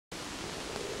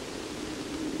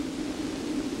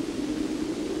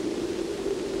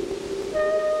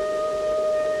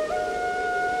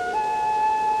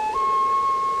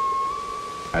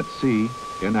At sea,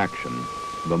 in action,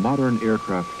 the modern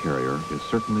aircraft carrier is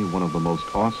certainly one of the most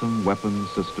awesome weapon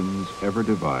systems ever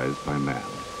devised by man.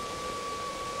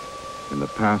 In the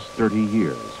past 30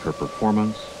 years, her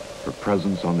performance, her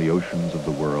presence on the oceans of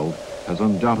the world has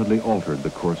undoubtedly altered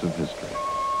the course of history.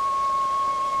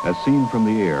 As seen from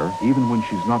the air, even when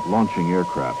she's not launching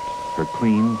aircraft, her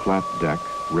clean, flat deck,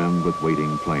 rimmed with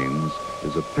waiting planes,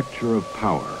 is a picture of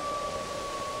power.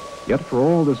 Yet for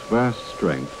all this vast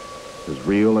strength, as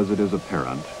real as it is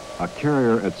apparent, a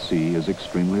carrier at sea is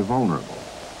extremely vulnerable.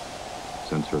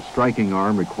 Since her striking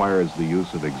arm requires the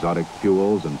use of exotic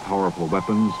fuels and powerful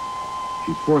weapons,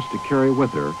 she's forced to carry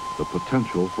with her the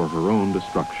potential for her own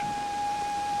destruction.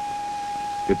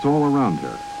 It's all around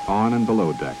her, on and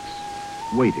below decks,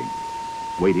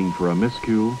 waiting for a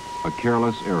miscue, a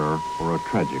careless error, or a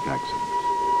tragic accident.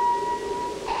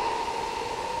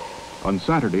 On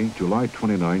Saturday, July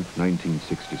 29,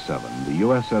 1967, the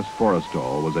USS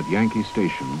Forrestal was at Yankee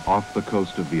Station off the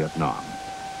coast of Vietnam.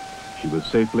 She was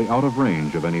safely out of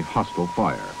range of any hostile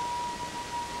fire.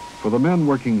 For the men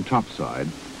working topside,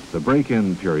 the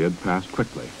break-in period passed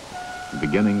quickly.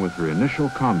 Beginning with her initial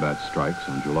combat strikes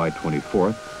on July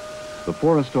 24th, the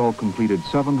Forrestal completed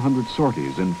 700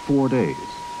 sorties in 4 days.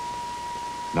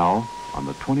 Now, on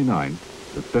the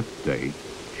 29th, the 5th day,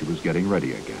 she was getting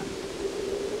ready again.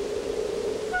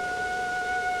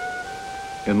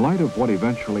 In light of what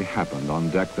eventually happened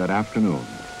on deck that afternoon,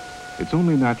 it's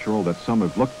only natural that some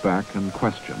have looked back and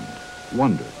questioned,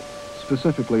 wondered,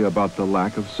 specifically about the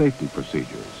lack of safety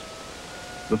procedures.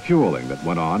 The fueling that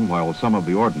went on while some of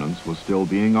the ordnance was still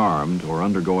being armed or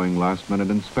undergoing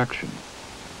last-minute inspection.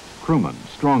 Crewmen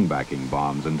strong-backing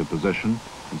bombs into position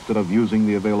instead of using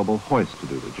the available hoist to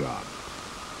do the job.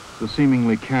 The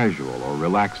seemingly casual or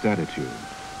relaxed attitude,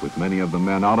 with many of the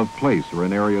men out of place or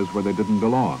in areas where they didn't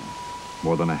belong.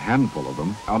 More than a handful of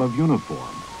them out of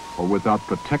uniform or without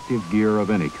protective gear of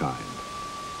any kind.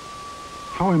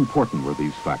 How important were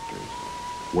these factors?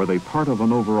 Were they part of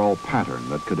an overall pattern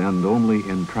that could end only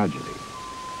in tragedy?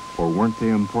 Or weren't they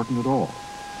important at all?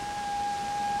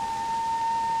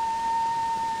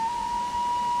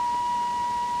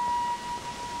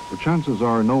 The chances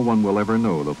are no one will ever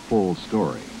know the full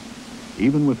story.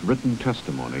 Even with written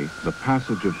testimony, the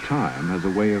passage of time has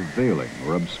a way of veiling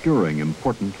or obscuring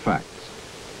important facts.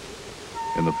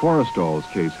 In the Forrestal's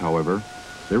case, however,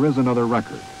 there is another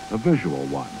record, a visual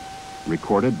one,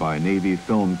 recorded by Navy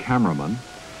film cameramen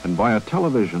and by a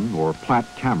television or plat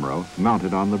camera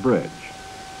mounted on the bridge.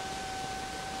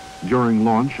 During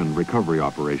launch and recovery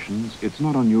operations, it's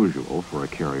not unusual for a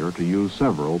carrier to use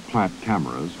several plat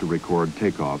cameras to record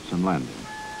takeoffs and landings.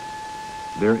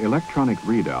 Their electronic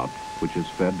readout, which is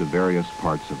fed to various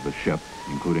parts of the ship,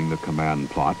 including the command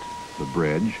plot, the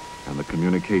bridge, and the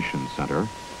communications center,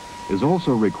 is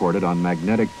also recorded on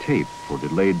magnetic tape for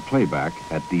delayed playback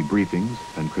at debriefings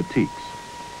and critiques.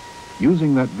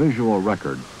 Using that visual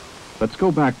record, let's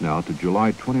go back now to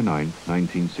July 29,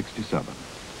 1967.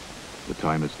 The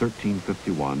time is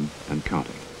 13:51 and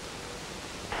counting.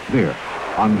 There,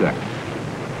 on deck.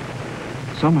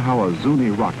 Somehow a Zuni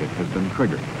rocket has been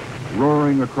triggered,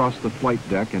 roaring across the flight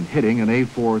deck and hitting an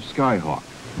A-4 Skyhawk.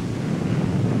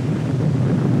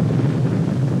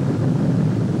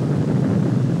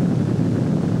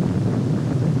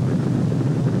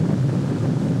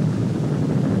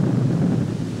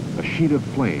 A sheet of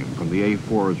flame from the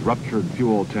A-4's ruptured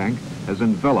fuel tank has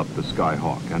enveloped the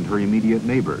Skyhawk and her immediate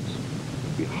neighbors.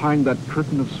 Behind that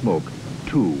curtain of smoke,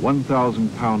 2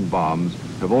 1,000-pound bombs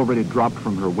have already dropped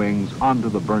from her wings onto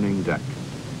the burning deck.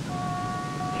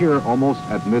 Here, almost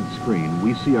at mid-screen,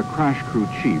 we see a crash crew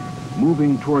chief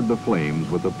moving toward the flames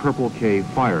with a Purple K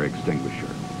fire extinguisher.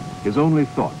 His only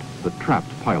thought, the trapped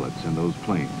pilots in those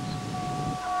planes.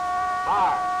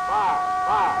 Fire! Fire!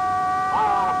 Fire!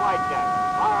 Fire on a flight deck!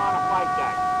 Fire on a flight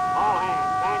deck! All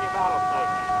hands, man your battle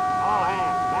station! All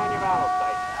hands, man your battle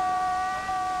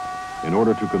station! In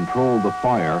order to control the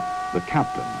fire, the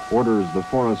captain orders the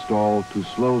Forrestal to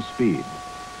slow speed.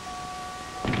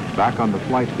 Back on the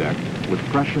flight deck, with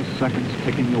precious seconds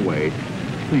ticking away,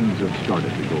 things have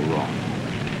started to go wrong.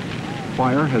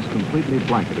 Fire has completely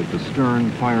blanketed the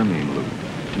stern fire main loop,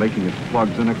 making its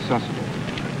plugs inaccessible,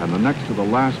 and the next to the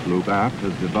last loop aft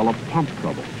has developed pump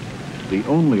trouble. The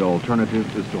only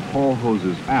alternative is to haul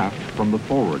hoses aft from the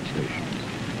forward stations,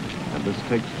 and this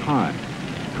takes time,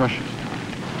 precious time.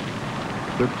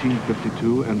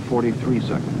 13:52 and 43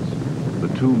 seconds. The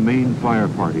 2 main fire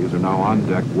parties are now on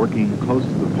deck working close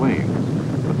to the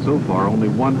flames, but so far only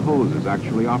one hose is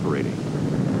actually operating.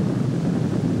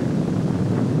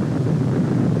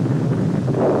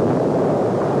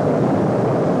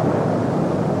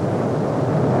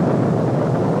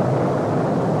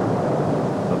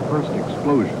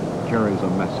 carries a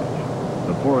message.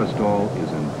 The Forrestal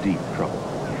is in deep trouble.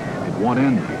 It won't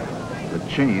end here. The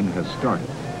chain has started.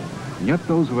 And yet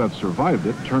those who have survived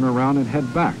it turn around and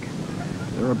head back.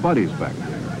 There are buddies back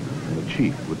there, and the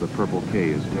chief with the purple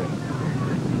K is dead.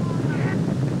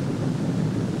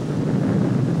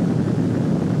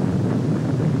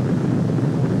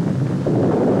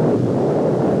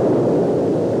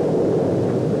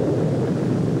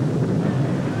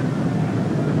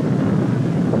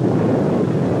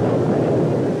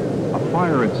 A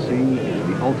fire at sea is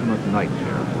the ultimate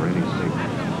nightmare for any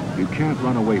sailor. You can't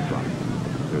run away from it.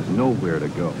 There's nowhere to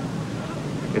go.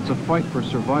 It's a fight for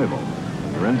survival.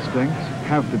 Your instincts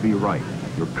have to be right.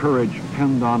 Your courage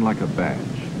pinned on like a badge.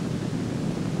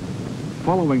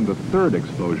 Following the third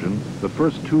explosion, the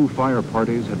first two fire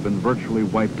parties had been virtually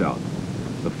wiped out.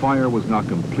 The fire was now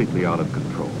completely out of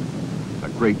control. A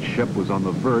great ship was on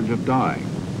the verge of dying.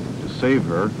 To save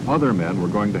her, other men were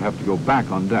going to have to go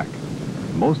back on deck,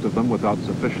 most of them without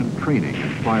sufficient training in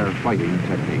firefighting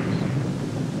techniques.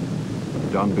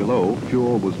 Down below,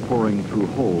 fuel was pouring through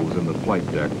holes in the flight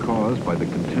deck caused by the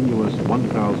continuous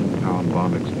 1,000-pound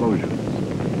bomb explosions.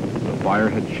 The fire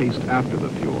had chased after the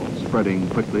fuel, spreading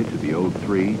quickly to the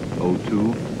O3,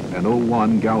 O2, and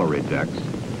O1 gallery decks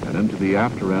and into the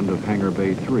after end of Hangar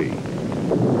Bay 3.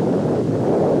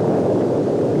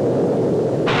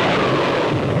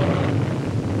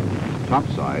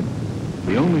 Topside,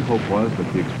 the only hope was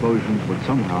that the explosions would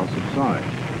somehow subside.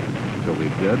 Until they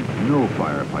did, no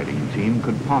firefighting team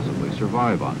could possibly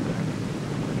survive on deck.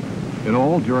 In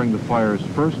all, during the fire's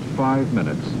first 5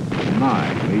 minutes,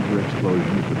 9 major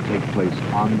explosions would take place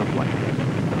on the flight deck.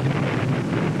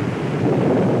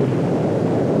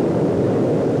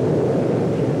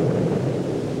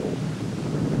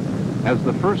 As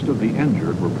the first of the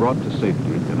injured were brought to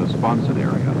safety in a sponsored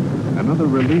area, another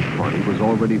relief party was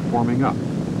already forming up,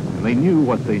 and they knew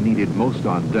what they needed most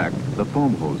on deck, the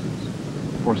foam hoses.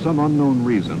 For some unknown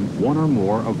reason, one or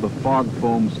more of the fog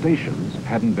foam stations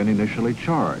hadn't been initially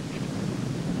charged.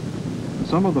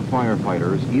 Some of the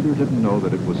firefighters either didn't know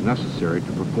that it was necessary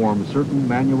to perform certain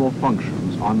manual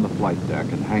functions on the flight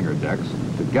deck and hangar decks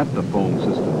to get the foam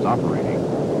systems operating,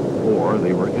 or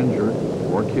they were injured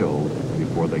or killed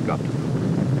before they got to them.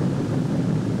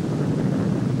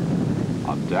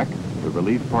 On deck, the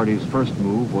relief party's first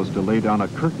move was to lay down a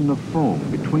curtain of foam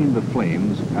between the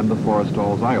flames and the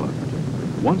Forrestal's island.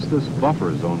 Once this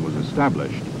buffer zone was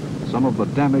established, some of the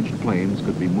damaged planes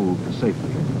could be moved to safety.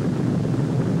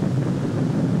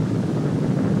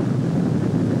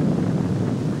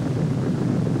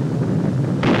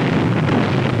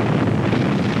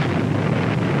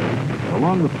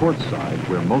 Along the port side,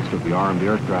 where most of the armed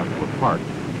aircraft were parked,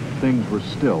 things were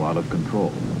still out of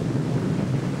control.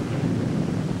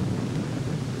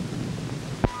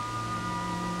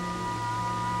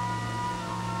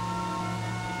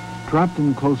 Trapped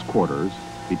in close quarters,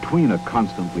 between a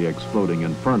constantly exploding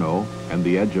inferno and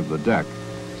the edge of the deck,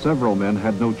 several men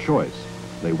had no choice.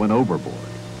 They went overboard.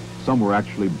 Some were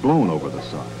actually blown over the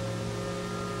side.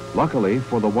 Luckily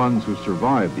for the ones who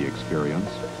survived the experience,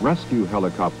 rescue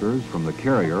helicopters from the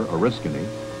carrier Oriskany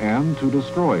and 2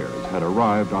 destroyers had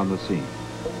arrived on the scene.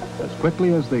 As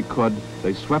quickly as they could,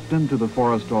 they swept into the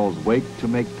Forrestal's wake to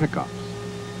make pickups.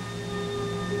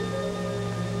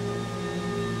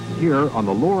 Here, on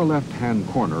the lower left-hand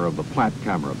corner of the Platt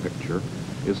camera picture,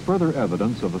 is further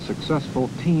evidence of a successful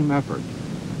team effort.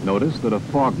 Notice that a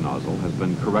fog nozzle has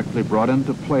been correctly brought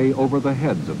into play over the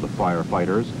heads of the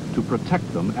firefighters to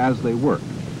protect them as they work.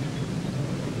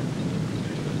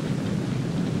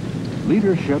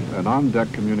 Leadership and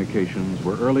on-deck communications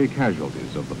were early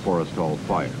casualties of the Forrestal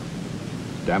fire.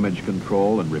 Damage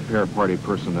control and repair party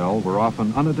personnel were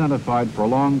often unidentified for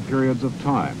long periods of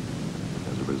time.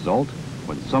 As a result,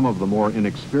 when some of the more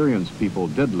inexperienced people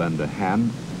did lend a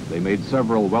hand, they made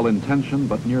several well-intentioned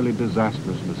but nearly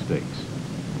disastrous mistakes.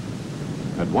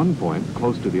 At one point,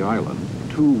 close to the island,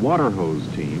 2 water hose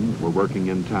teams were working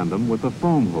in tandem with a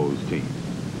foam hose team.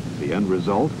 The end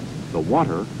result, the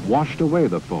water washed away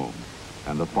the foam,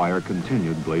 and the fire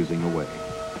continued blazing away.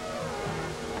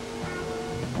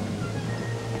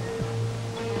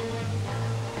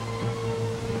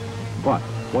 But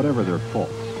whatever their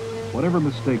faults, whatever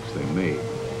mistakes they made,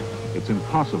 it's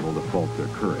impossible to fault their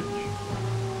courage.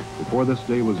 Before this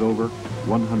day was over,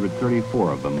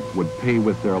 134 of them would pay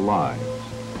with their lives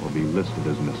or be listed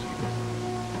as missing.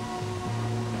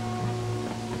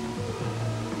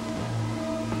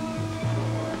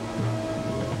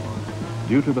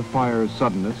 Due to the fire's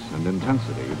suddenness and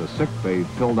intensity, the sick bay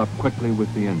filled up quickly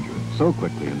with the injured. So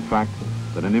quickly, in fact,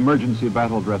 that an emergency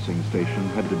battle dressing station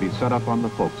had to be set up on the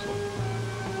forecastle.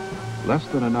 Less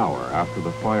than an hour after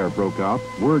the fire broke out,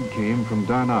 word came from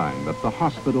Da Nang that the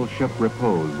hospital ship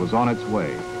Repose was on its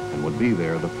way and would be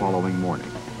there the following morning.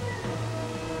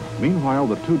 Meanwhile,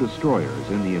 the two destroyers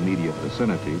in the immediate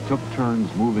vicinity took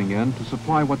turns moving in to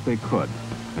supply what they could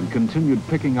and continued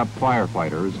picking up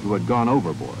firefighters who had gone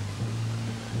overboard.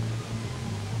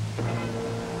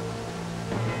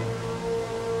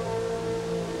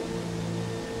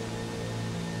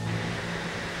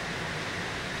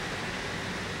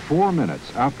 Four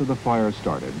minutes after the fire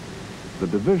started, the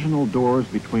divisional doors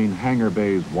between hangar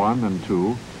bays 1 and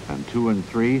 2 and 2 and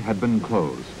 3 had been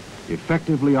closed,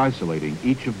 effectively isolating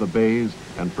each of the bays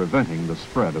and preventing the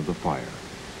spread of the fire.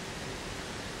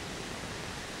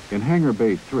 In hangar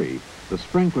bay 3, the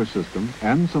sprinkler system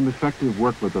and some effective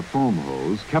work with the foam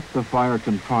hose kept the fire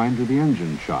confined to the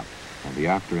engine shop and the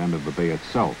after end of the bay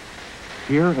itself.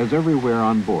 Here, as everywhere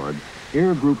on board,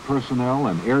 air group personnel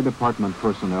and air department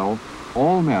personnel,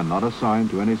 all men not assigned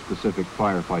to any specific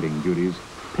firefighting duties,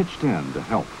 pitched in to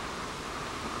help.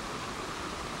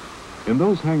 In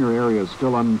those hangar areas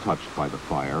still untouched by the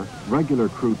fire, regular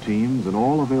crew teams and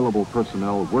all available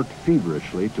personnel worked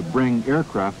feverishly to bring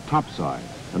aircraft topside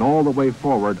and all the way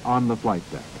forward on the flight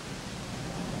deck.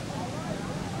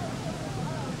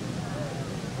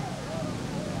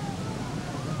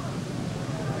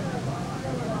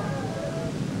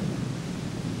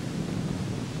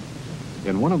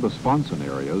 In one of the sponson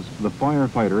areas, the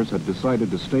firefighters had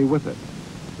decided to stay with it.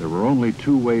 There were only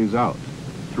two ways out,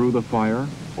 through the fire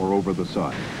or over the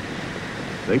side.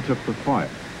 They took the fire.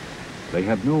 They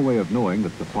had no way of knowing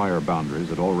that the fire boundaries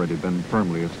had already been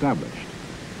firmly established.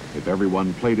 If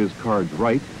everyone played his cards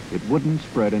right, it wouldn't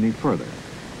spread any further.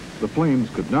 The flames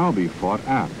could now be fought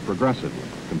aft progressively,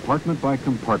 compartment by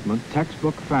compartment,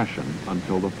 textbook fashion,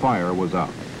 until the fire was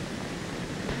out.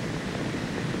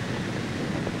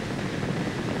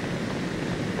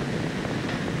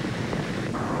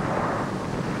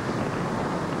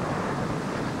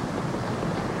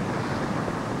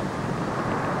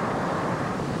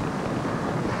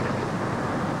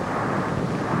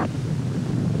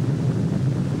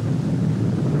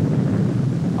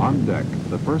 On deck,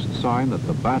 the first sign that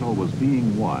the battle was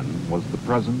being won was the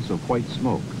presence of white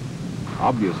smoke.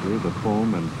 Obviously, the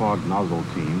foam and fog nozzle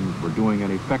teams were doing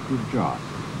an effective job.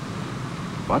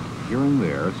 But here and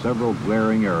there, several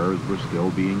glaring errors were still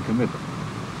being committed.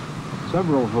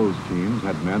 Several hose teams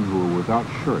had men who were without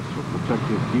shirts or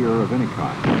protective gear of any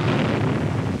kind.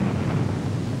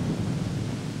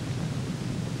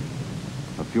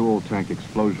 A fuel tank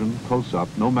explosion, close up,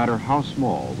 no matter how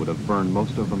small, would have burned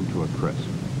most of them to a crisp.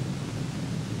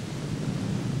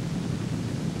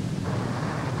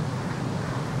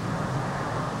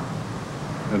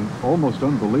 And almost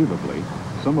unbelievably,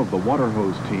 some of the water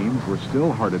hose teams were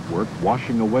still hard at work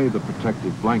washing away the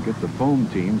protective blanket the foam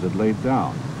teams had laid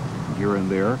down. Here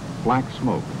and there, black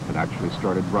smoke had actually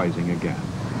started rising again.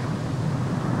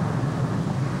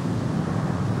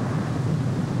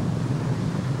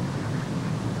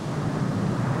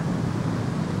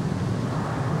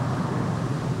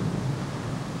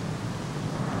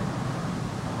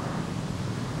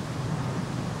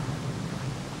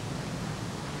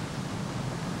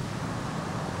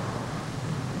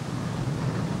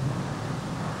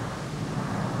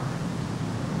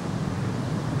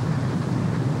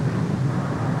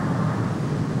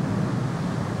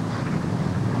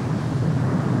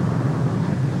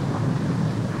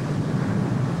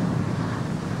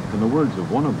 In the words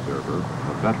of one observer,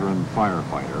 a veteran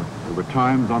firefighter, there were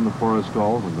times on the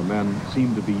Forrestal when the men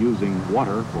seemed to be using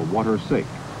water for water's sake.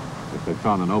 If they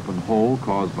found an open hole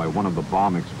caused by one of the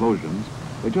bomb explosions,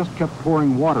 they just kept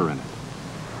pouring water in it.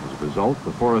 As a result,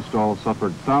 the Forrestal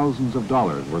suffered thousands of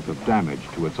dollars worth of damage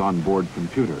to its onboard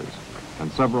computers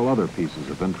and several other pieces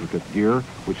of intricate gear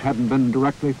which hadn't been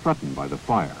directly threatened by the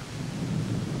fire.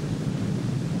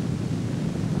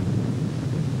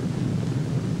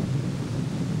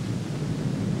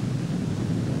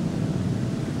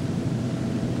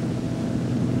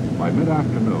 By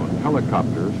mid-afternoon,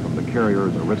 helicopters from the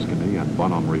carriers Oriskany and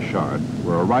Bonhomme Richard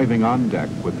were arriving on deck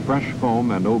with fresh foam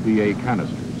and OBA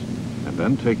canisters, and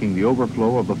then taking the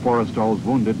overflow of the Forrestal's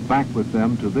wounded back with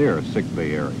them to their sick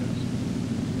bay areas.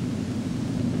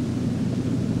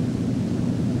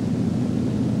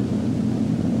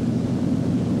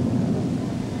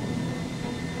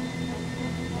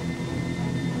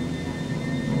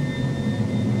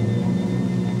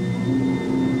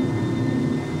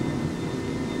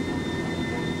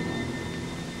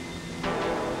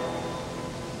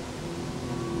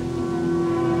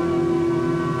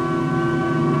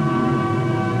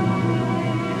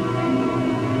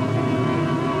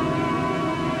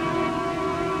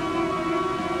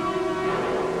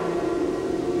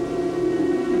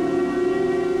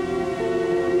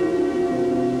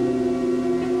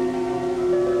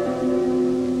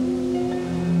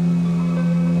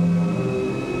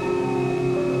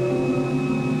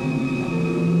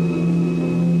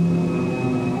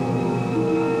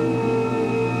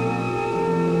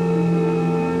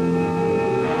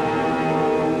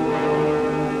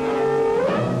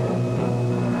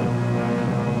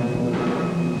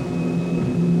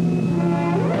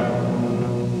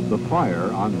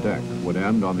 fire on deck would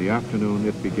end on the afternoon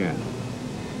it began.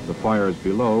 The fires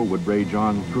below would rage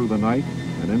on through the night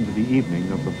and into the evening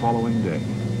of the following day.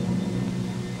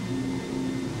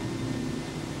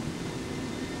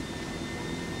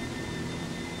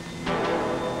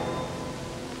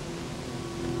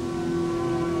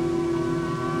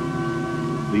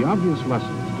 The obvious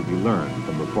lessons to be learned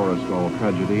from the Forrestal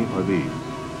tragedy are these.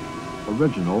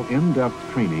 Original,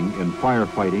 in-depth training in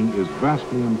firefighting is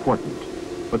vastly important,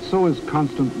 but so is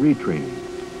constant retraining.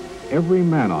 Every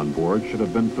man on board should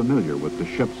have been familiar with the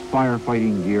ship's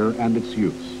firefighting gear and its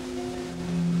use.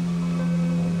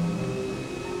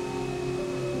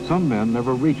 Some men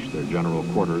never reached their general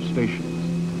quarters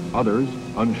stations. Others,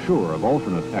 unsure of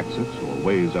alternate exits or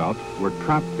ways out, were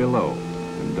trapped below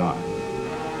and died.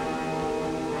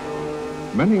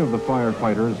 Many of the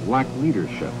firefighters lacked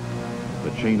leadership.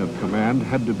 The chain of command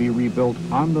had to be rebuilt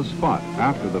on the spot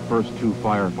after the first two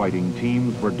firefighting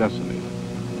teams were decimated.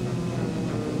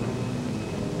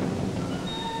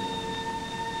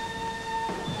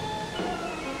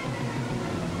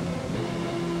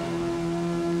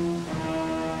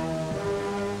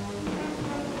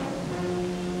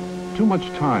 Too much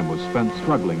time was spent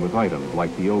struggling with items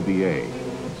like the OBA.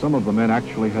 Some of the men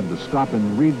actually had to stop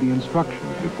and read the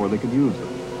instructions before they could use them.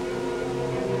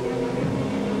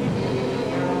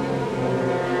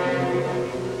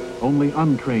 Only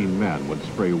untrained men would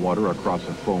spray water across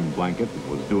a foam blanket that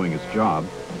was doing its job.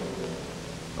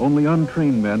 Only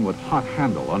untrained men would hot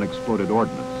handle unexploded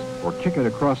ordnance or kick it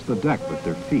across the deck with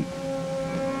their feet.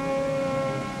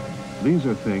 These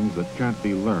are things that can't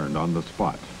be learned on the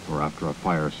spot or after a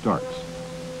fire starts.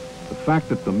 The fact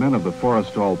that the men of the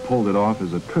Forrestal pulled it off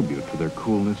is a tribute to their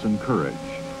coolness and courage.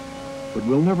 But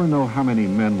we'll never know how many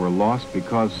men were lost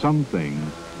because some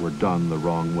things were done the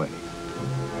wrong way.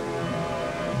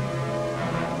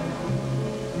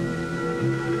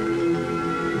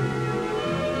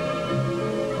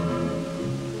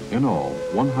 In all,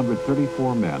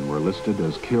 134 men were listed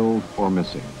as killed or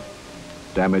missing.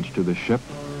 Damage to the ship,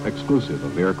 exclusive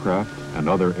of aircraft and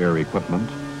other air equipment,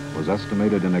 was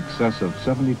estimated in excess of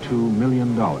 $72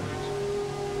 million.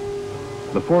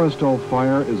 The Forrestal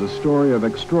fire is a story of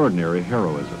extraordinary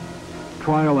heroism,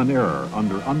 trial and error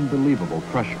under unbelievable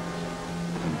pressures,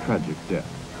 and tragic death.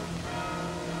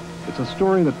 It's a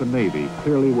story that the Navy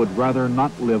clearly would rather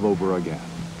not live over again.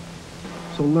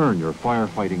 So learn your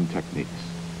firefighting techniques,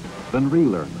 then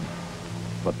relearn them.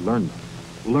 But learn them.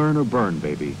 Learn or burn,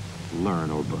 baby.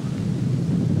 Learn or burn.